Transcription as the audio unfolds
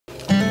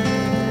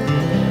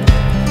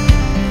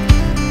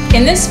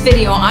In this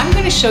video, I'm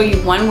going to show you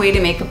one way to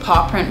make a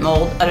paw print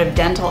mold out of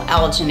dental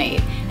alginate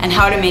and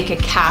how to make a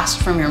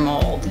cast from your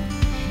mold.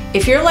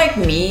 If you're like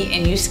me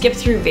and you skip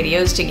through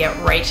videos to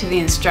get right to the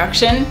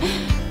instruction,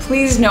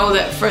 please know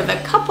that for the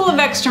couple of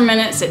extra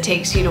minutes it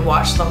takes you to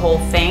watch the whole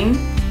thing,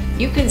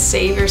 you can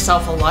save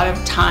yourself a lot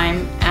of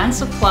time and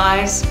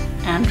supplies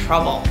and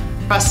trouble.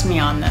 Trust me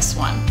on this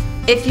one.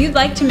 If you'd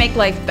like to make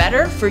life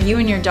better for you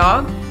and your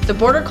dog, the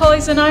Border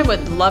Collies and I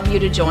would love you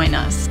to join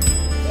us.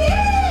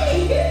 Yay!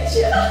 Good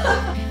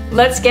job!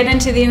 Let's get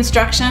into the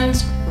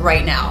instructions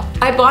right now.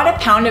 I bought a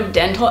pound of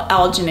dental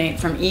alginate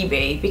from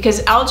eBay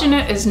because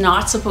alginate is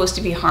not supposed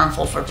to be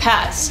harmful for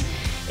pets.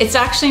 It's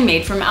actually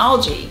made from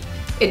algae.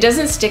 It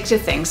doesn't stick to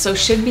things, so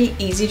should be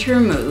easy to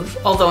remove,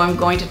 although I'm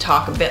going to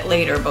talk a bit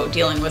later about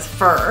dealing with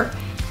fur.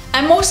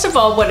 And most of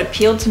all, what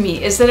appealed to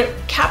me is that it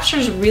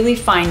captures really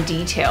fine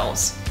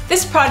details.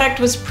 This product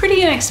was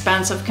pretty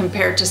inexpensive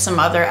compared to some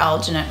other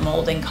alginate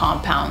molding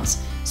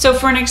compounds, so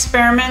for an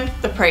experiment,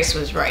 the price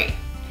was right.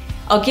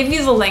 I'll give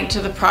you the link to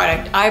the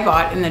product I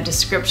bought in the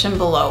description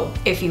below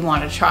if you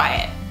want to try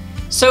it.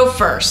 So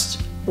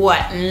first,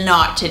 what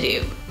not to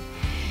do.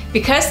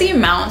 Because the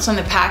amounts on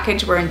the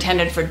package were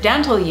intended for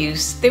dental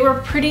use, they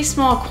were pretty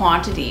small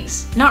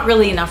quantities, not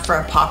really enough for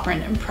a paw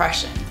print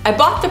impression. I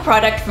bought the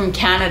product from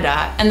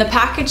Canada and the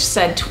package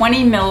said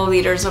 20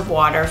 milliliters of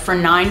water for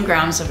 9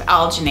 grams of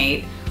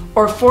alginate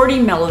or 40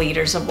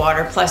 milliliters of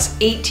water plus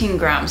 18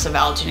 grams of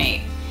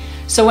alginate.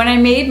 So when I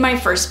made my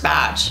first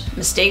batch,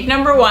 mistake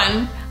number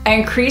 1, I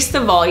increased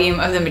the volume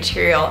of the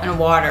material and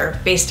water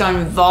based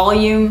on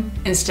volume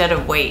instead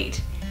of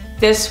weight.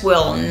 This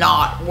will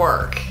not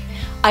work.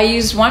 I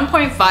used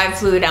 1.5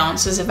 fluid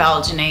ounces of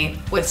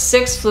alginate with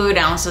 6 fluid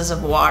ounces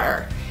of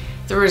water.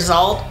 The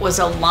result was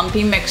a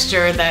lumpy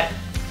mixture that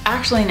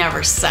actually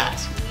never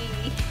set.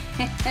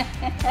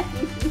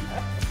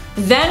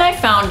 Then I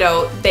found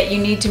out that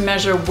you need to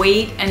measure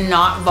weight and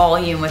not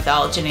volume with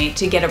alginate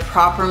to get a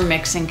proper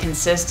mixing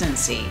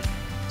consistency.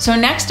 So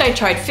next I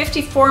tried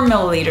 54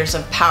 milliliters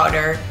of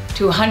powder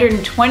to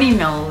 120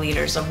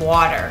 milliliters of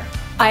water.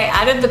 I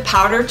added the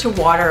powder to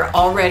water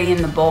already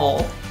in the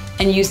bowl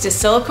and used a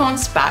silicone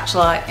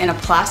spatula in a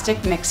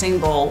plastic mixing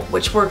bowl,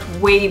 which worked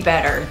way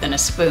better than a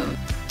spoon.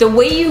 The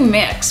way you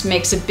mix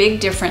makes a big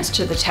difference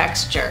to the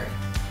texture.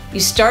 You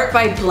start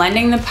by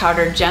blending the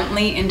powder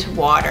gently into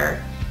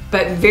water,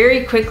 but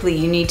very quickly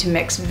you need to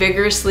mix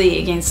vigorously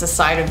against the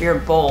side of your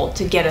bowl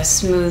to get a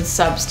smooth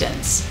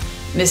substance.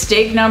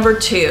 Mistake number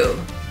 2,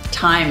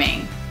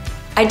 timing.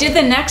 I did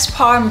the next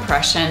paw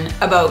impression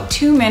about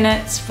 2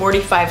 minutes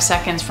 45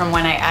 seconds from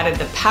when I added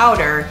the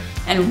powder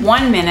and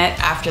 1 minute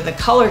after the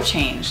color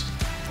changed.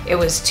 It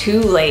was too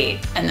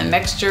late and the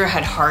mixture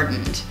had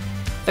hardened.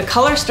 The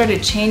color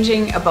started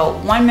changing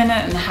about 1.5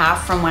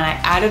 minutes from when I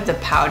added the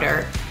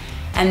powder,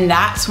 and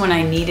that's when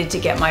I needed to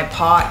get my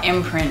paw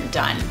imprint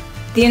done.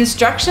 The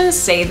instructions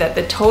say that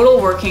the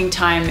total working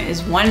time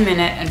is 1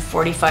 minute and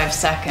 45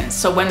 seconds,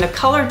 so when the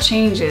color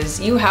changes,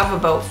 you have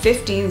about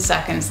 15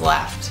 seconds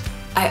left.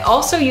 I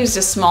also used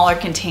a smaller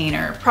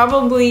container,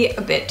 probably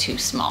a bit too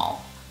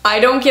small. I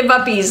don't give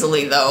up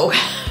easily though.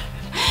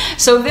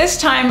 So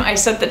this time I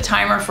set the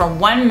timer for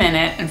 1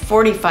 minute and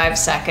 45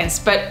 seconds,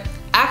 but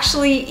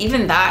actually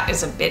even that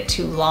is a bit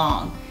too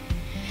long.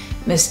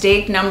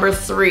 Mistake number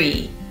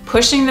 3,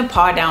 pushing the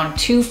paw down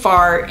too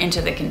far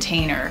into the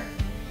container.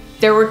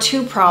 There were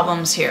 2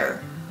 problems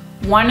here.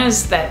 One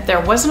is that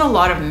there wasn't a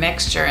lot of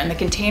mixture and the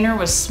container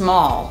was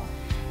small,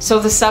 so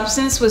the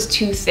substance was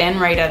too thin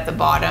right at the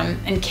bottom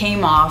and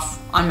came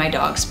off on my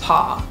dog's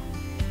paw.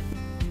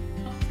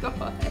 Oh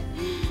God.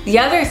 The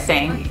other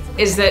thing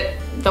is that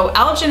though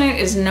alginate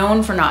is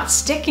known for not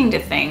sticking to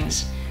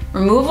things,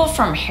 removal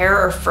from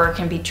hair or fur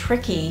can be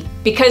tricky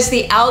because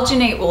the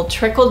alginate will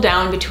trickle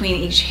down between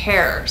each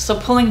hair, so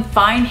pulling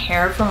fine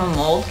hair from a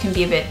mold can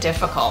be a bit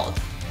difficult.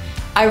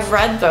 I've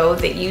read though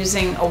that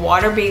using a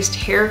water-based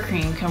hair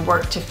cream can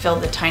work to fill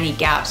the tiny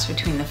gaps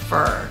between the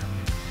fur.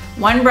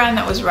 One brand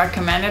that was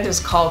recommended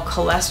is called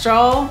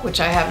Cholesterol, which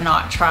I have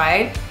not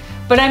tried,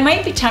 but I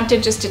might be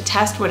tempted just to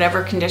test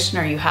whatever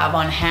conditioner you have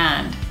on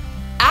hand.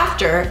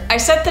 After, I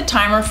set the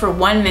timer for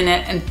 1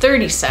 minute and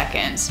 30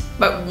 seconds,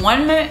 but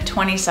 1 minute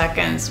 20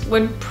 seconds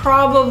would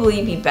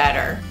probably be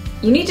better.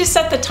 You need to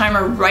set the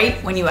timer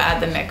right when you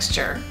add the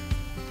mixture.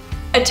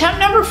 Attempt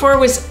number 4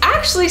 was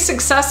actually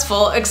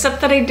successful, except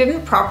that I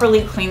didn't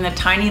properly clean the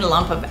tiny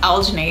lump of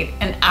alginate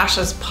in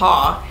Ash's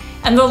paw,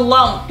 and the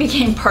lump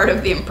became part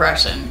of the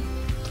impression.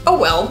 Oh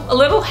well, a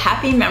little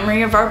happy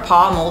memory of our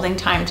paw molding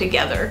time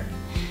together.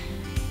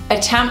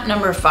 Attempt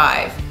number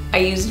 5. I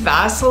used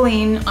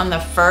Vaseline on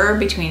the fur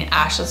between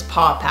Ash's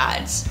paw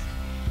pads.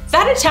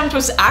 That attempt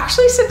was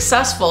actually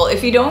successful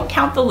if you don't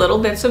count the little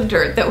bits of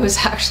dirt that was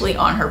actually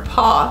on her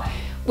paw,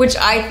 which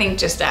I think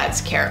just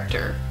adds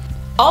character.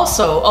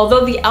 Also,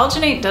 although the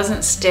alginate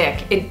doesn't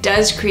stick, it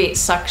does create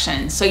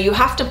suction, so you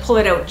have to pull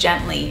it out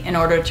gently in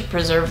order to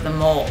preserve the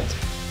mold.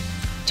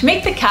 To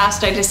make the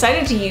cast, I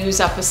decided to use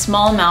up a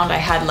small amount I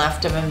had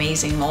left of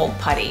Amazing Mold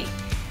Putty.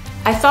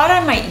 I thought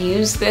I might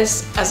use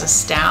this as a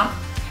stamp,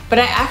 but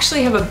I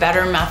actually have a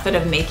better method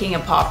of making a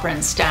paw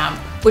print stamp,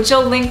 which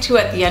I'll link to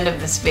at the end of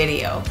this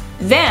video.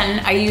 Then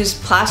I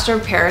used plaster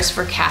of Paris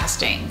for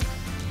casting.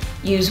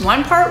 Use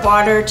 1 part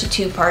water to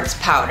 2 parts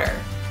powder.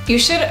 You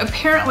should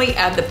apparently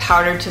add the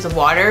powder to the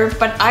water,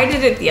 but I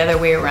did it the other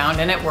way around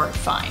and it worked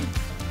fine.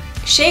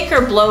 Shake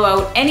or blow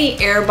out any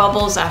air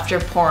bubbles after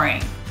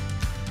pouring.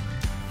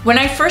 When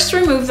I first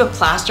removed the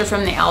plaster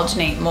from the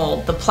alginate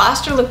mold, the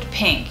plaster looked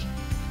pink,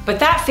 but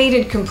that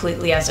faded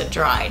completely as it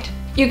dried.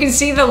 You can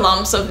see the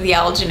lumps of the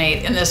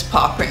alginate in this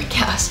paw print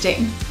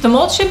casting. The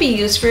mold should be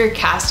used for your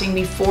casting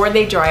before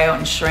they dry out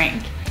and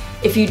shrink.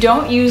 If you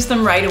don't use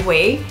them right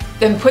away,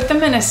 then put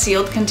them in a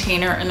sealed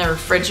container in the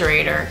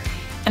refrigerator,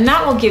 and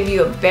that will give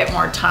you a bit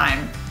more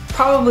time,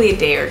 probably a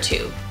day or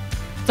 2.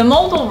 The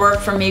mold will work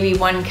for maybe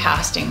 1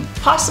 casting,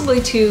 possibly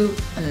 2,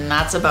 and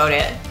that's about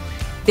it.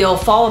 They'll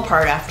fall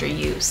apart after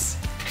use.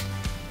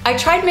 I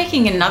tried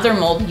making another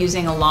mold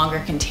using a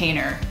longer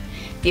container.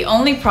 The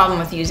only problem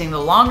with using the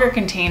longer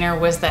container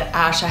was that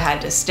Asha had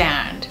to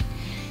stand.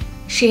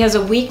 She has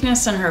a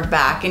weakness in her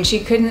back and she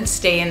couldn't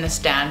stay in the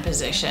stand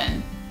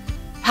position.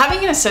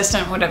 Having an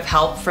assistant would have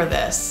helped for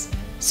this.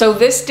 So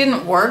this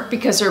didn't work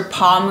because her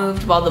paw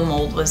moved while the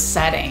mold was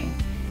setting.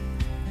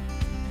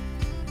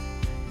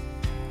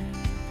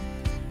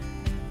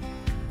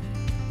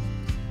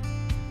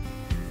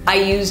 I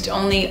used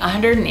only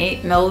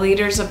 108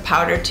 milliliters of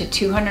powder to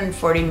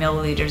 240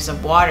 milliliters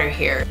of water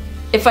here.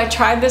 If I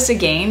tried this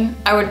again,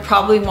 I would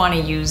probably want to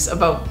use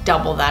about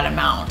double that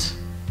amount.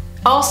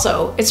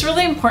 Also, it's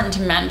really important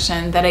to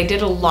mention that I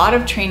did a lot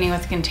of training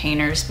with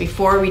containers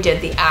before we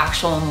did the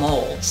actual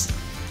molds.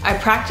 I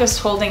practiced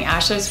holding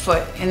Asha's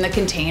foot in the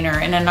container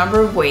in a number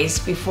of ways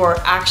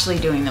before actually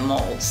doing the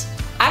molds.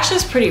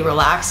 Asha's pretty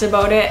relaxed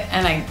about it,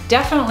 and I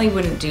definitely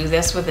wouldn't do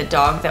this with a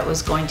dog that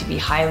was going to be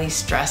highly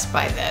stressed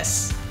by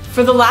this.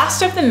 For the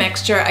last of the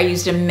mixture, I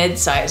used a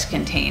mid-sized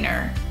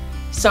container.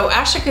 So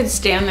Asha could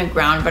stay on the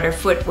ground, but her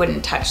foot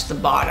wouldn't touch the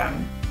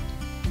bottom.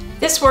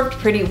 This worked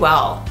pretty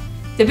well.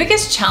 The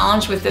biggest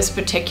challenge with this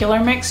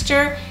particular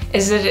mixture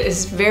is that it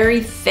is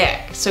very thick,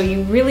 so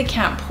you really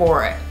can't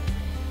pour it.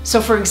 So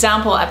for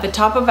example, at the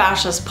top of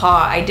Asha's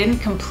paw, I didn't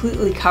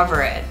completely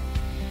cover it.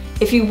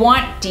 If you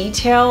want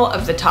detail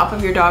of the top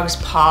of your dog's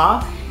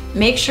paw,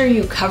 make sure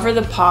you cover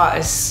the paw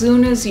as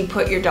soon as you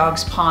put your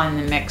dog's paw in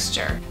the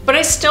mixture. But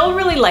I still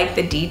really like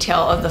the detail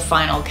of the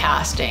final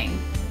casting.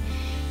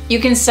 You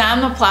can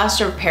sand the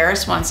plaster of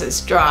Paris once it's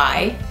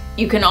dry.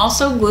 You can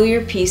also glue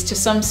your piece to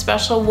some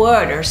special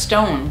wood or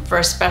stone for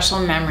a special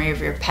memory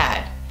of your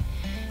pet.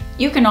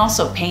 You can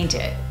also paint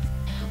it.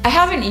 I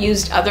haven't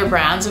used other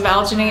brands of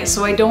alginate,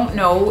 so I don't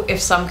know if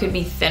some could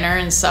be thinner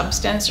in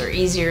substance or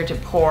easier to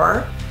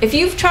pour. If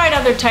you've tried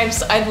other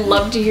types, I'd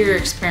love to hear your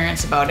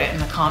experience about it in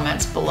the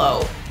comments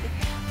below.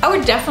 I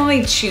would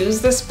definitely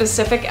choose this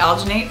specific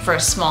alginate for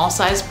a small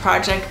size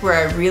project where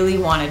I really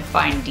wanted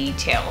fine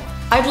detail.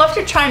 I'd love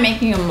to try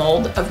making a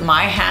mold of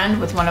my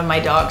hand with one of my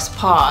dog's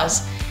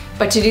paws,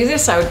 but to do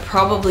this I would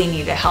probably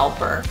need a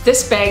helper.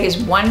 This bag is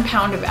 1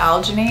 pound of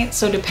alginate,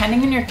 so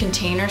depending on your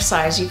container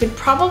size, you could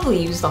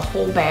probably use the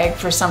whole bag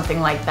for something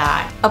like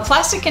that. A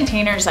plastic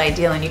container is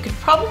ideal, and you could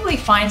probably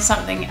find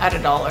something at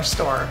a dollar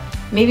store,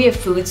 maybe a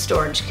food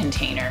storage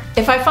container.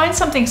 If I find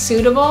something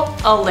suitable,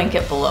 I'll link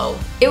it below.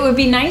 It would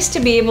be nice to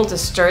be able to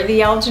stir the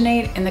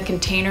alginate in the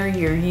container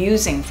you're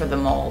using for the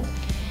mold,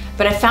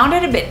 but I found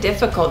it a bit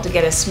difficult to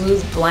get a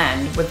smooth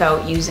blend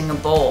without using a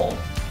bowl.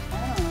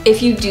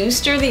 If you do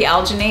stir the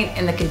alginate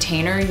in the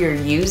container you're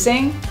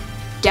using,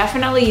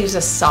 definitely use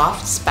a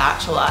soft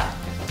spatula.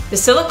 The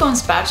silicone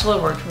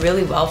spatula worked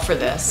really well for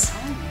this.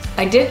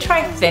 I did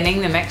try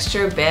thinning the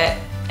mixture a bit,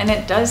 and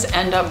it does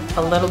end up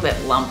a little bit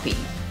lumpy.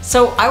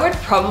 So I would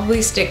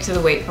probably stick to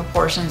the weight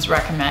proportions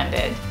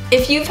recommended.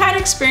 If you've had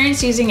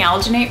experience using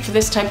alginate for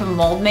this type of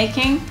mold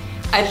making,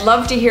 I'd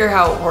love to hear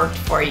how it worked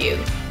for you.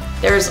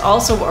 There is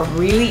also a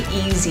really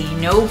easy,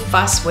 no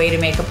fuss way to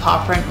make a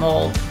paw print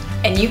mold,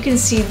 and you can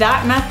see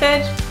that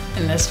method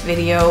in this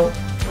video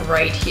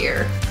right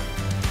here.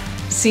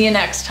 See you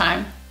next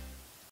time.